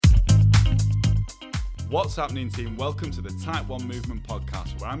What's happening, team? Welcome to the Type 1 Movement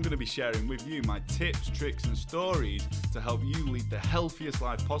Podcast, where I'm going to be sharing with you my tips, tricks and stories to help you lead the healthiest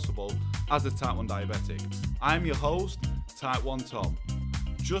life possible as a Type 1 diabetic. I'm your host, Type 1 Tom.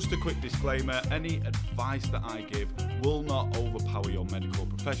 Just a quick disclaimer, any advice that I give will not overpower your medical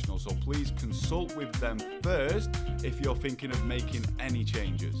professional, so please consult with them first if you're thinking of making any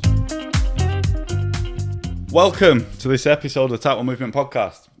changes. Welcome to this episode of the Type 1 Movement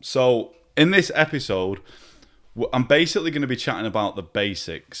Podcast. So, in this episode, I'm basically going to be chatting about the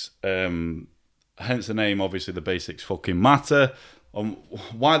basics. Hence the name, obviously, the basics fucking matter.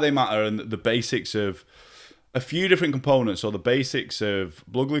 Why they matter and the basics of a few different components. So the basics of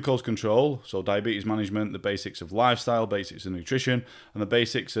blood glucose control, so diabetes management, the basics of lifestyle, basics of nutrition, and the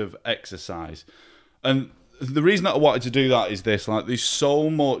basics of exercise. And the reason that I wanted to do that is this, like, there's so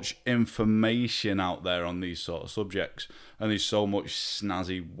much information out there on these sort of subjects, and there's so much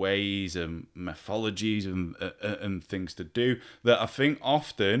snazzy ways and methodologies and things to do that I think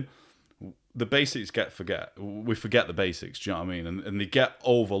often the basics we forget the basics, do you know what I mean? And they get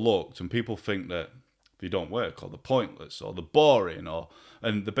overlooked, and people think that they don't work, or they're pointless, or they're boring,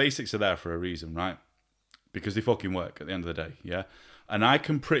 and the basics are there for a reason, right? Because they fucking work at the end of the day, yeah? And I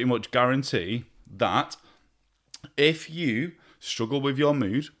can pretty much guarantee that if you struggle with your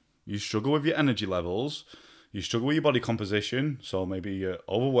mood, you struggle with your energy levels, you struggle with your body composition, so maybe you're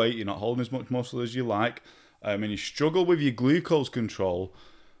overweight, you're not holding as much muscle as you like, and you struggle with your glucose control,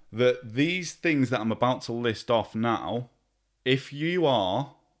 that these things that I'm about to list off now, if you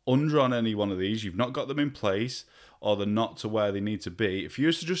are under on any one of these, you've not got them in place, or they're not to where they need to be, if you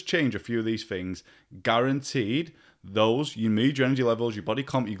were to just change a few of these things, guaranteed your mood, your energy levels, your body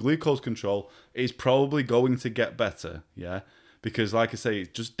comp, your glucose control is probably going to get better, yeah? Because like I say,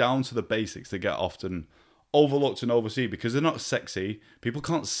 it's just down to the basics that get often overlooked and overseen because they're not sexy. People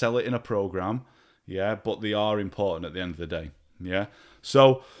can't sell it in a program, yeah? But they are important at the end of the day, yeah?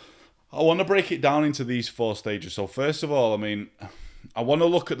 So I want to break it down into these 4 stages. So first of all, I want to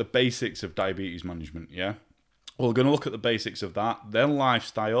look at the basics of diabetes management, yeah? We're going to look at the basics of that, then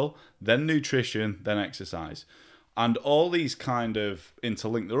lifestyle, then nutrition, then exercise. And all these kind of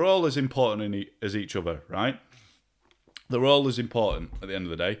interlink. They're all as important as each other, right? They're all as important at the end of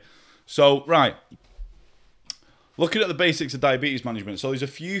the day. So, right, looking at the basics of diabetes management. So there's a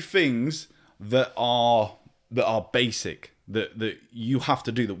few things that are basic, that you have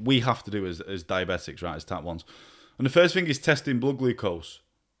to do, that we have to do as diabetics, right, as type 1s. And the first thing is testing blood glucose.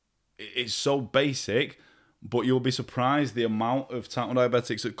 It's so basic, but you'll be surprised the amount of type 1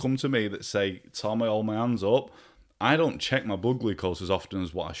 diabetics that come to me that say, Tom, I hold my hands up, I don't check my blood glucose as often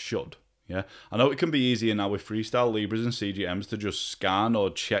as what I should. Yeah, I know it can be easier now with Freestyle Libras and CGMs to just scan or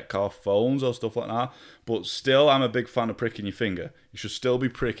check our phones or stuff like that, but still, I'm a big fan of pricking your finger. You should still be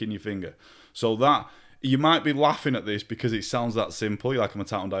pricking your finger. So that, you might be laughing at this because it sounds that simple. You're like, I'm a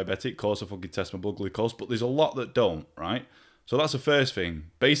type 1 diabetic, of course I fucking test my blood glucose, but there's a lot that don't, right? So that's the first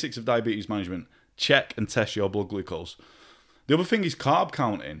thing. Basics of diabetes management. Check and test your blood glucose. The other thing is carb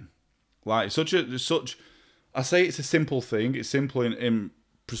counting. Like, I say it's a simple thing. It's simple in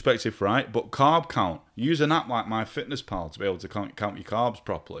perspective, right? But carb count. Use an app like MyFitnessPal to be able to count your carbs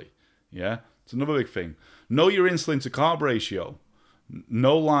properly. Yeah? It's another big thing. Know your insulin to carb ratio.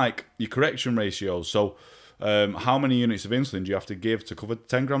 Know, like, your correction ratios. So, how many units of insulin do you have to give to cover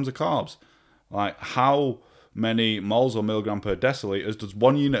 10 grams of carbs? Like, how many moles or milligram per deciliters does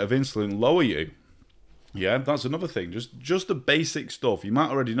 1 unit of insulin lower you? Yeah, that's another thing. Just the basic stuff. You might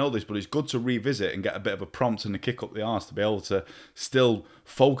already know this, but it's good to revisit and get a bit of a prompt and a kick up the arse to be able to still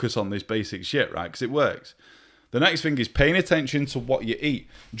focus on this basic shit, right? Because it works. The next thing is paying attention to what you eat.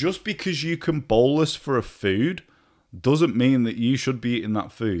 Just because you can bolus for a food doesn't mean that you should be eating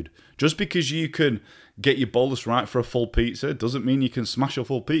that food. Just because you can get your bolus right for a full pizza doesn't mean you can smash a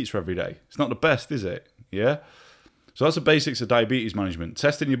full pizza every day. It's not the best, is it? Yeah? So that's the basics of diabetes management.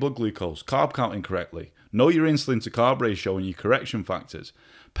 Testing your blood glucose, carb counting correctly, know your insulin to carb ratio and your correction factors,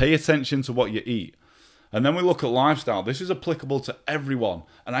 pay attention to what you eat. And then we look at lifestyle. This is applicable to everyone.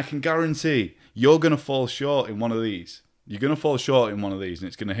 And I can guarantee you're going to fall short in one of these. You're going to fall short in one of these, and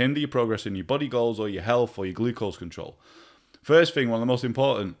it's going to hinder your progress in your body goals or your health or your glucose control. First thing, one of the most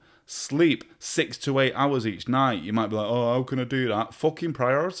important, sleep 6 to 8 hours each night. You might be like, oh, how can I do that? Fucking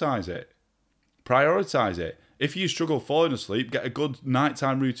prioritize it. Prioritize it. If you struggle falling asleep, get a good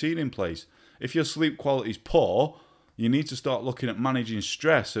nighttime routine in place. If your sleep quality is poor, you need to start looking at managing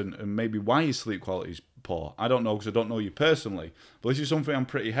stress and maybe why your sleep quality is poor. I don't know because I don't know you personally, but this is something I'm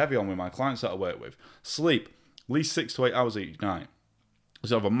pretty heavy on with my clients that I work with. Sleep, at least 6 to 8 hours each night. This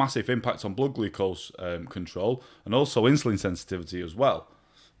will have a massive impact on blood glucose control and also insulin sensitivity as well.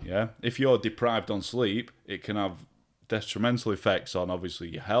 Yeah, if you're deprived on sleep, it can have detrimental effects on obviously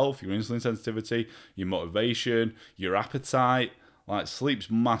your health, your insulin sensitivity, your motivation, your appetite. Like sleep's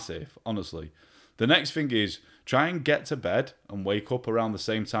massive, honestly. The next thing is try and get to bed and wake up around the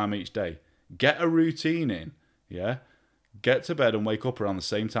same time each day. Get a routine in, yeah? Get to bed and wake up around the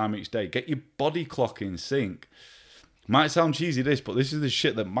same time each day. Get your body clock in sync. Might sound cheesy this, but this is the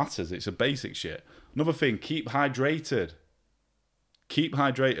shit that matters. It's a basic shit. Another thing, keep hydrated. Keep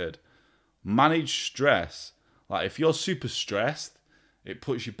hydrated. Manage stress. Like if you're super stressed, it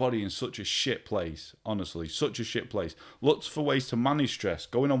puts your body in such a shit place. Honestly, such a shit place. Look for ways to manage stress.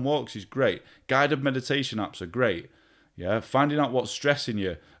 Going on walks is great. Guided meditation apps are great. Yeah, finding out what's stressing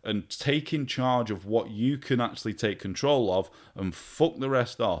you and taking charge of what you can actually take control of and fuck the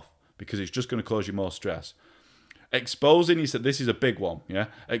rest off because it's just going to cause you more stress. Exposing, you said this is a big one, yeah?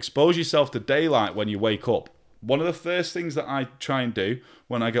 Expose yourself to daylight when you wake up. One of the first things that I try and do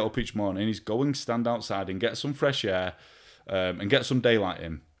when I get up each morning is go and stand outside and get some fresh air and get some daylight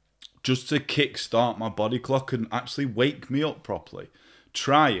in just to kickstart my body clock and actually wake me up properly.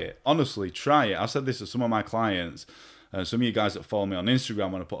 Try it. Honestly, try it. I said this to some of my clients. Some of you guys that follow me on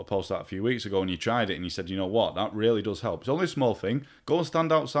Instagram when I put a post out a few weeks ago and you tried it and you said, you know what, that really does help. It's only a small thing. Go and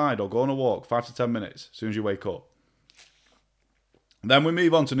stand outside or go on a walk 5 to 10 minutes as soon as you wake up. Then we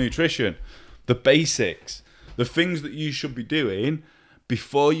move on to nutrition. The basics. The things that you should be doing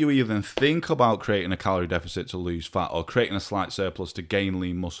before you even think about creating a calorie deficit to lose fat or creating a slight surplus to gain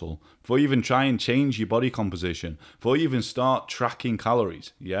lean muscle. Before you even try and change your body composition. Before you even start tracking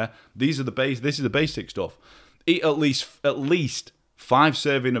calories. Yeah, this is the basic stuff. Eat at least 5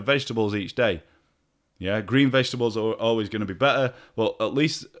 servings of vegetables each day. Yeah, green vegetables are always going to be better. Well,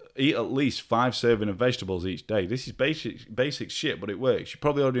 eat at least 5 servings of vegetables each day. This is basic shit, but it works. You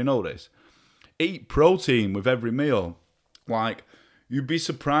probably already know this. Eat protein with every meal. Like, you'd be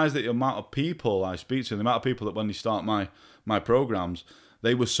surprised at the amount of people I speak to, the amount of people that when they start my programs,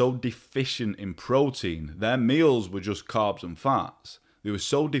 they were so deficient in protein. Their meals were just carbs and fats. They were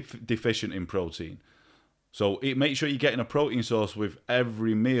so deficient in protein. So make sure you're getting a protein source with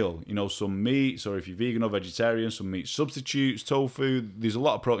every meal. You know, some meats, or if you're vegan or vegetarian, some meat substitutes, tofu. There's a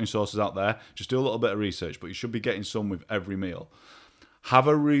lot of protein sources out there. Just do a little bit of research, but you should be getting some with every meal. Have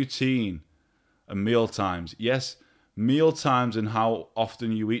a routine and meal times. Yes, meal times and how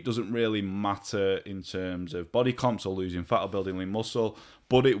often you eat doesn't really matter in terms of body comps or losing fat or building lean muscle,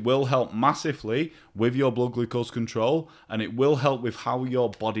 but it will help massively with your blood glucose control, and it will help with how your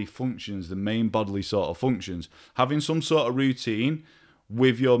body functions, the main bodily sort of functions. Having some sort of routine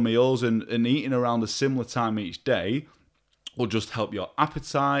with your meals and eating around a similar time each day will just help your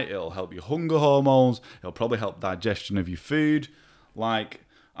appetite, it'll help your hunger hormones, it'll probably help digestion of your food. Like,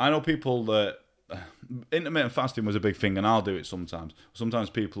 I know people that intermittent fasting was a big thing, and I'll do it sometimes. Sometimes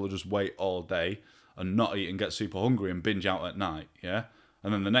people will just wait all day and not eat and get super hungry and binge out at night, yeah?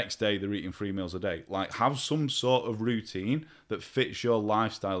 And then the next day they're eating 3 meals a day. Like, have some sort of routine that fits your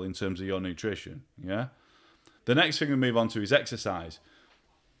lifestyle in terms of your nutrition, yeah? The next thing we move on to is exercise.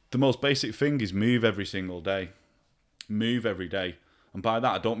 The most basic thing is move every single day. Move every day. And by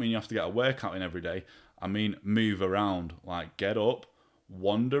that, I don't mean you have to get a workout in every day. I mean move around. Like, get up,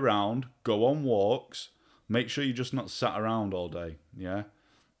 wander around, go on walks, make sure you're just not sat around all day, yeah?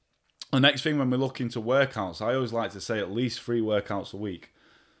 The next thing when we look into workouts, I always like to say at least 3 workouts a week.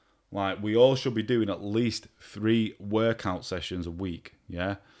 Like, we all should be doing at least 3 workout sessions a week,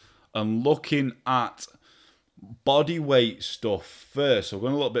 yeah? And looking at body weight stuff first. So we're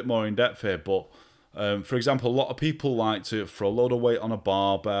going a little bit more in depth here, but for example, a lot of people like to throw a load of weight on a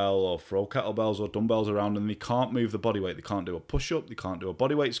barbell or throw kettlebells or dumbbells around, and they can't move the body weight. They can't do a push-up, they can't do a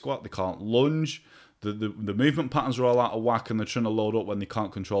body weight squat, they can't lunge. The movement patterns are all out of whack, and they're trying to load up when they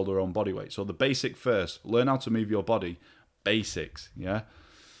can't control their own body weight. So the basic first, learn how to move your body. Basics, yeah?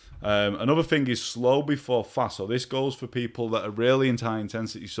 Another thing is slow before fast. So this goes for people that are really into high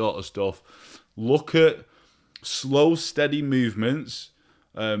intensity sort of stuff. Look at slow, steady movements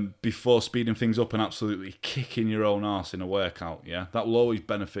before speeding things up and absolutely kicking your own arse in a workout, yeah? That will always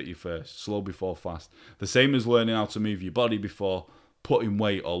benefit you first. Slow before fast. The same as learning how to move your body before putting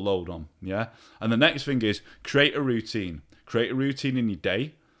weight or load on, yeah? And the next thing is create a routine. Create a routine in your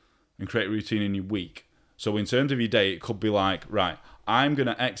day and create a routine in your week. So in terms of your day, it could be like, right, I'm going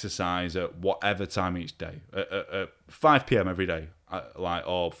to exercise at whatever time each day, at 5 p.m. every day,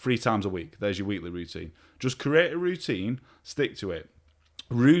 or 3 times a week. There's your weekly routine. Just create a routine, stick to it.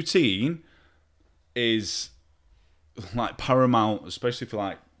 Routine is like paramount, especially for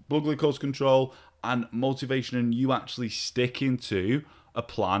like blood glucose control and motivation, and you actually sticking to a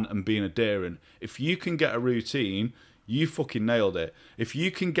plan and being adherent. If you can get a routine, you fucking nailed it. If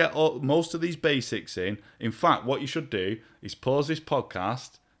you can get most of these basics in fact, what you should do is pause this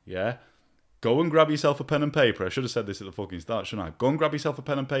podcast, yeah? Go and grab yourself a pen and paper. I should have said this at the fucking start, shouldn't I? Go and grab yourself a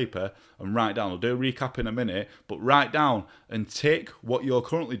pen and paper and write down. I'll do a recap in a minute, but write down and tick what you're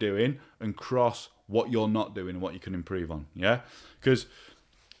currently doing and cross what you're not doing and what you can improve on, yeah? Because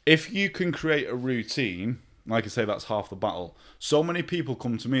if you can create a routine, like I say, that's half the battle. So many people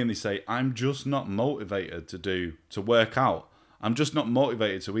come to me and they say, I'm just not motivated to work out. I'm just not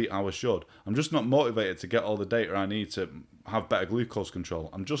motivated to eat how I should. I'm just not motivated to get all the data I need to have better glucose control.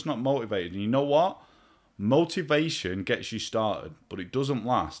 I'm just not motivated. And you know what? Motivation gets you started, but it doesn't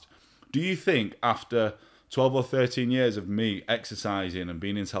last. Do you think after 12 or 13 years of me exercising and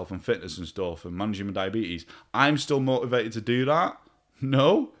being into health and fitness and stuff and managing my diabetes, I'm still motivated to do that?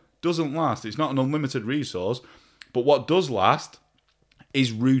 No, doesn't last. It's not an unlimited resource. But what does last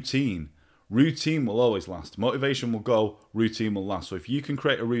is routine. Routine will always last. Motivation will go, routine will last. So if you can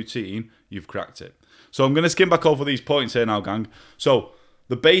create a routine, you've cracked it. So I'm going to skim back over these points here now, gang. So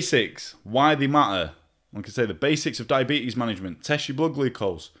the basics, why they matter. Like I say, the basics of diabetes management. Test your blood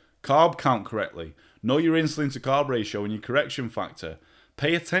glucose. Carb count correctly. Know your insulin to carb ratio and your correction factor.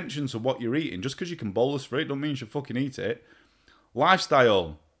 Pay attention to what you're eating. Just because you can bolus for it, don't mean you should fucking eat it.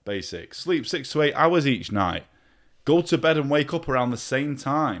 Lifestyle basics. Sleep 6 to 8 hours each night. Go to bed and wake up around the same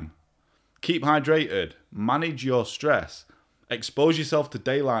time. Keep hydrated. Manage your stress. Expose yourself to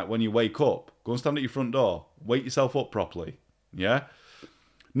daylight when you wake up. Go and stand at your front door. Wake yourself up properly. Yeah?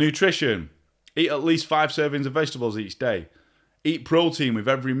 Nutrition. Eat at least 5 servings of vegetables each day. Eat protein with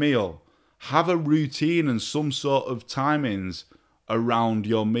every meal. Have a routine and some sort of timings around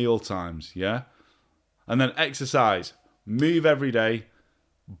your meal times. Yeah? And then exercise. Move every day.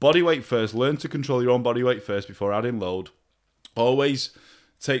 Body weight first. Learn to control your own body weight first before adding load. Always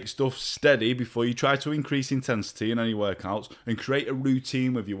take stuff steady before you try to increase intensity in any workouts, and create a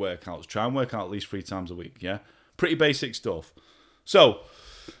routine with your workouts. Try and work out at least 3 times a week, yeah? Pretty basic stuff. So,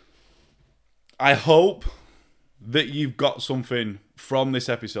 I hope that you've got something from this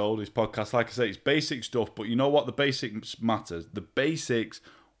episode, this podcast. Like I say, it's basic stuff, but you know what? The basics matters. The basics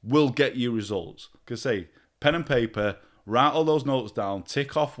will get you results. Because say, pen and paper, write all those notes down,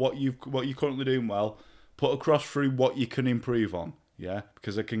 tick off what you're currently doing well, put across through what you can improve on. Yeah,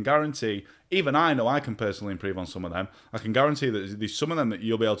 because I can guarantee, even I know I can personally improve on some of them. I can guarantee that there's some of them that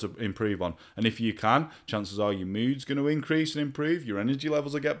you'll be able to improve on. And if you can, chances are your mood's going to increase and improve, your energy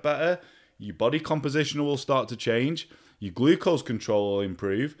levels will get better, your body composition will start to change, your glucose control will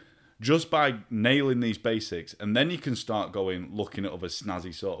improve, just by nailing these basics. And then you can start looking at other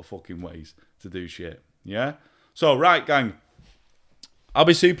snazzy sort of fucking ways to do shit. Yeah? So, right, gang. I'll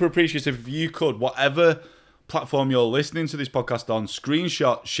be super appreciative if you could, whatever platform you're listening to this podcast on,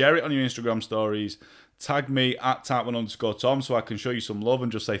 screenshot, share it on your Instagram stories, tag me at type1_Tom so I can show you some love and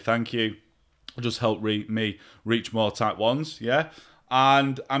just say thank you. It'll just help me reach more type 1s, yeah?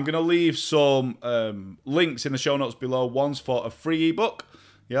 And I'm going to leave some links in the show notes below. One's for a free ebook,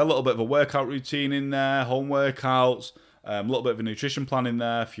 yeah, a little bit of a workout routine in there, home workouts, a little bit of a nutrition plan in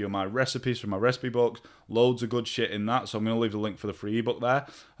there, a few of my recipes from my recipe books, loads of good shit in that. So I'm going to leave the link for the free ebook there.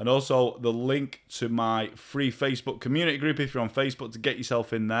 And also the link to my free Facebook community group if you're on Facebook to get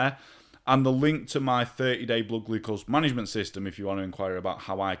yourself in there. And the link to my 30-day blood glucose management system if you want to inquire about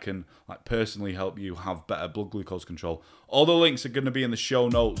how I can personally help you have better blood glucose control. All the links are going to be in the show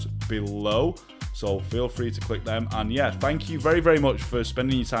notes below. So feel free to click them. And yeah, thank you very, very much for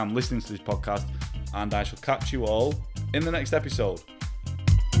spending your time listening to this podcast. And I shall catch you all in the next episode.